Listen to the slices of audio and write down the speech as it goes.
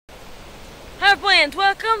up, boy, and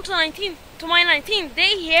welcome to my 19th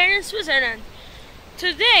day here in Switzerland.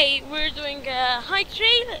 Today we're doing a hike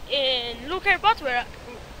trail in Lukerbad where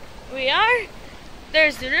we are.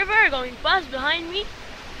 There's the river going past behind me.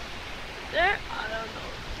 There, I don't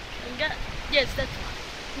know. Yes, that's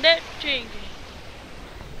one. There, changing.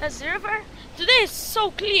 That's the river. Today is so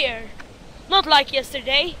clear, not like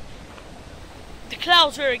yesterday. The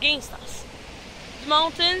clouds were against us. The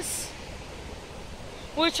mountains,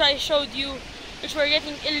 which I showed you, which were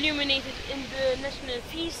getting illuminated in the National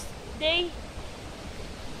Feast Day.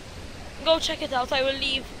 Go check it out. I will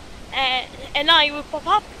leave and I will pop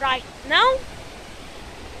up right now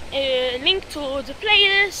a link to the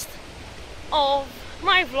playlist of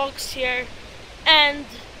my vlogs here and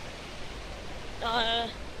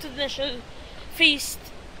to the National Feast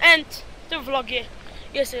and the vlog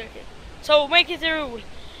yesterday. So make it a rule.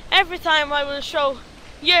 Every time I will show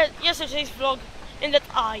yesterday's vlog in that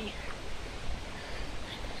eye.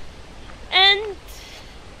 And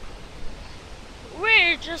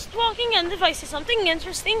we're just walking, and if I see something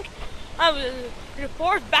interesting, I will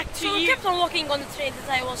report back to you. So we kept on walking on the trail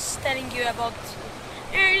that I was telling you about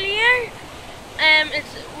earlier.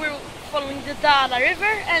 We're following the Dala River,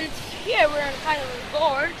 and here we're in kind of a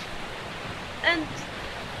gorge. And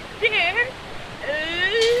there,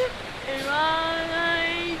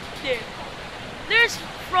 right there, there's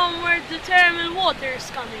from where the thermal water is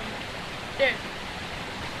coming.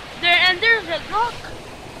 There, and there's a rock,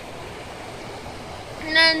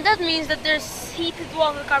 and then that means that there's heated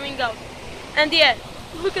water coming out. And yeah,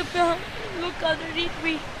 look underneath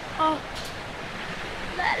me. Oh,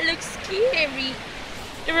 that looks scary.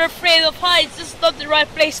 If you're afraid of heights, this is not the right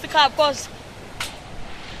place to camp, cause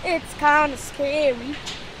it's kind of scary.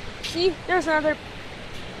 See, there's another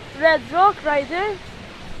red rock right there.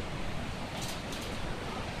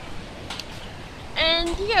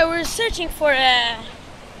 And yeah, we're searching for a,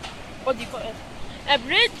 what do you call it? A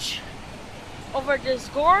bridge over this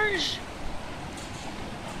gorge.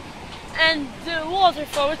 And the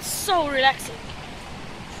waterfall, it's so relaxing.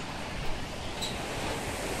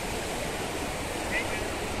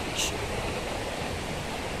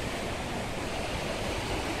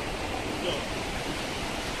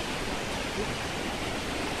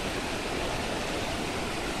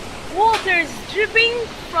 Water is dripping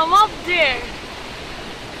from up there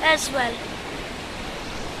as well.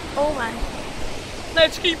 Oh man.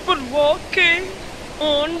 Let's keep on walking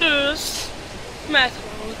on this metal.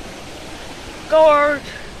 Gorge,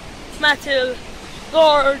 metal,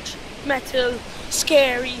 gorge, metal,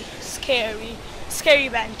 scary, scary, scary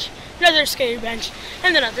bench, another scary bench,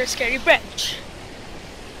 and another scary bench.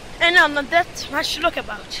 And now not that much to look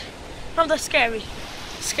about. Not that scary,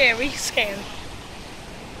 scary, scary.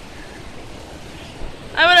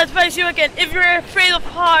 I will advise you again, if you're afraid of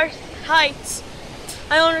heights,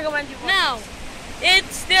 I don't recommend you. Now,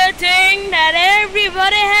 it's the thing that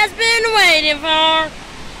everybody has been waiting for.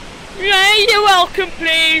 Right, you're welcome,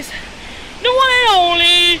 please. The one and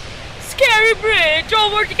only scary bridge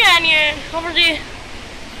over the canyon. Over the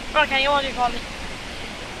canyon, what do you call it?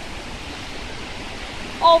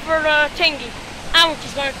 Over the thingy. I'm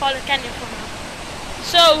just going to call it canyon for now.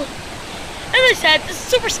 So, as I said, this is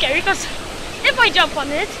super scary because if I jump on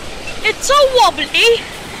it, it's so wobbly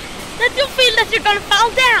that you feel that you're gonna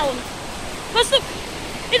fall down. Because look,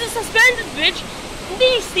 it's a suspended bridge.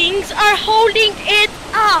 These things are holding it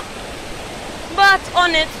up. But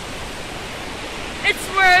on it, it's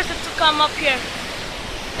worth it to come up here.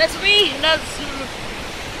 That's me, that's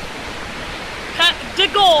the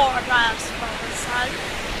gorge, I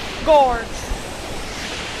suppose. Gorge.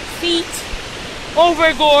 Feet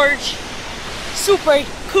over gorge. Super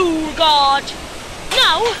cool gorge.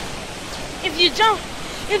 Now, if you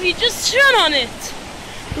just run on it,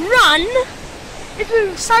 it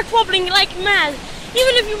will start wobbling like mad.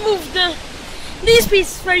 Even if you move these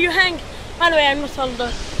pieces where you hang. By the way, I'm not on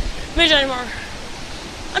the bridge anymore.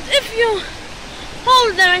 And if you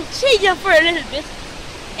hold them and shake them for a little bit,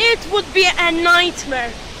 it would be a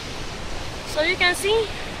nightmare. So you can see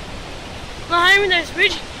behind me there's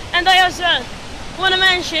bridge, and I also want to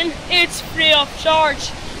mention it's free of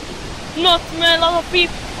charge. Not a lot of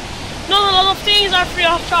things are free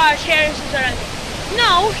of charge here in Switzerland.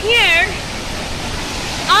 Now here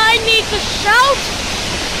I need to shout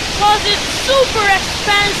because it's super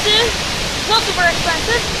expensive. Not super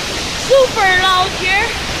expensive, super loud here.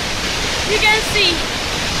 You can see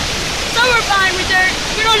somewhere behind me there,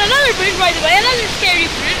 we're on another bridge, by the way, another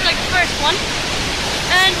scary bridge like the first one.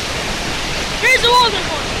 And here's a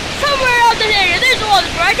waterfall. Somewhere out that area, there's a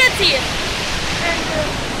waterfall, I can see it. And,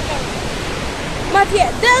 but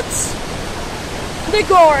yeah, that's the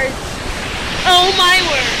gorge. Oh my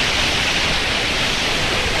word.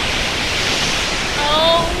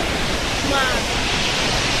 Oh my.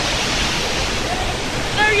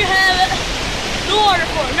 There you have it. The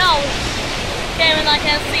waterfall. Now and I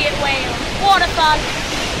can see it well. Waterfall.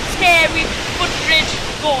 Scary footbridge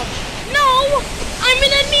gorge. No! I'm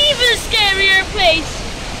in an even scarier place.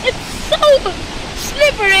 It's so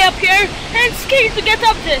slippery up here and scary to get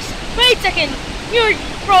up this. Wait a second. You're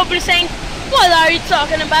probably saying, what are you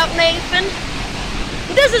talking about, Nathan?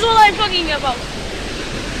 This is what I'm talking about.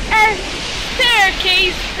 A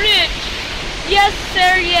staircase bridge. Yes,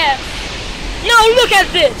 sir, yes. Now look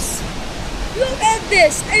at this. Look at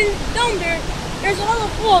this. And down there's a lot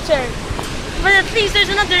of water. But at least there's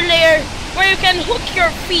another layer where you can hook your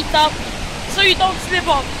feet up so you don't slip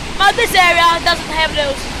off. But this area doesn't have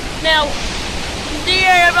those. Now, the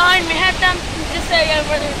area behind me had them. This area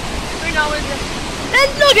where we're now in there. And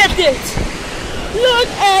look at this. Look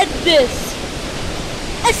at this.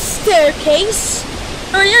 A staircase.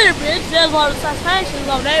 On the other bridge, there's all the suspensions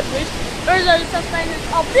of that bridge. There's all the suspensions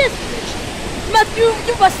of this bridge. But you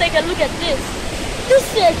must take a look at this. This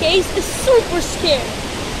staircase is super scary.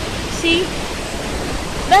 See?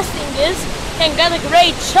 Best thing is, you can get a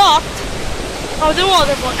great shot of the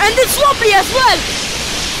waterfall. And it's wobbly as well.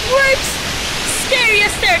 Worst,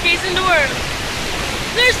 scariest staircase in the world.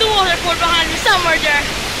 There's the waterfall behind me, somewhere there.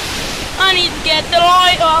 I need to get the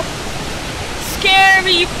light off.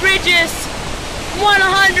 Scary bridges, 100%.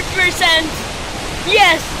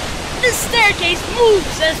 Yes, the staircase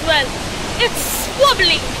moves as well. It's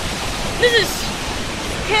wobbling. This is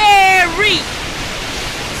scary.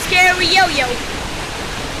 Scary yo-yo.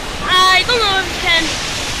 I don't know if it can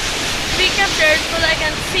be captured, but I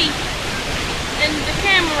can see in the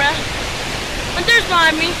camera. And there's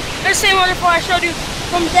behind me, the same waterfall I showed you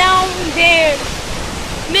from down there.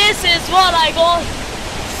 This is what I call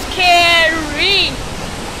scary.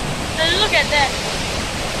 And look at that.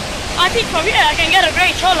 I think from here I can get a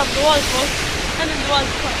great shot of the waterfall. And then the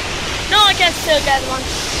waterfall. No, I can still get one.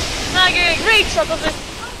 I get a great shot of it.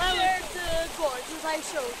 There's the gorge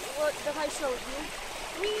that I showed you.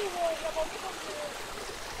 We were about to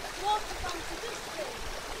walk down to this place.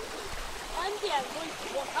 And yeah, we're going to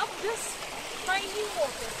walk up this tiny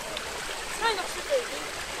waterfall. It's kind of slippery.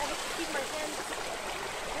 I have to keep my hand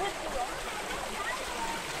with the rock.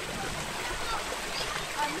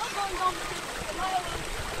 I'm not going down the hill, but I will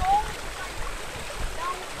go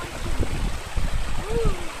down my hill.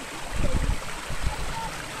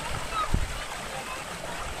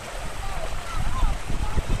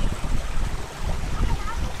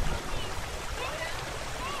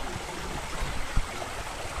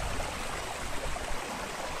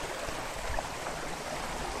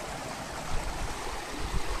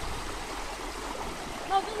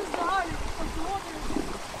 Now this is the hard because the water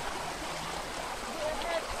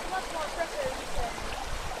has much more pressure in it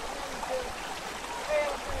and the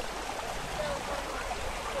rail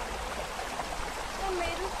so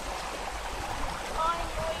maybe I'm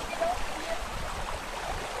going to go here.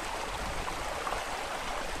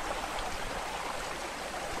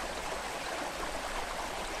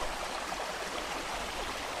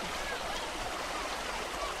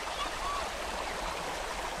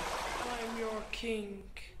 I'm your king.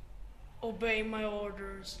 Obey my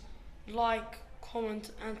orders. Like,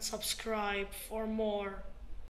 comment and subscribe for more.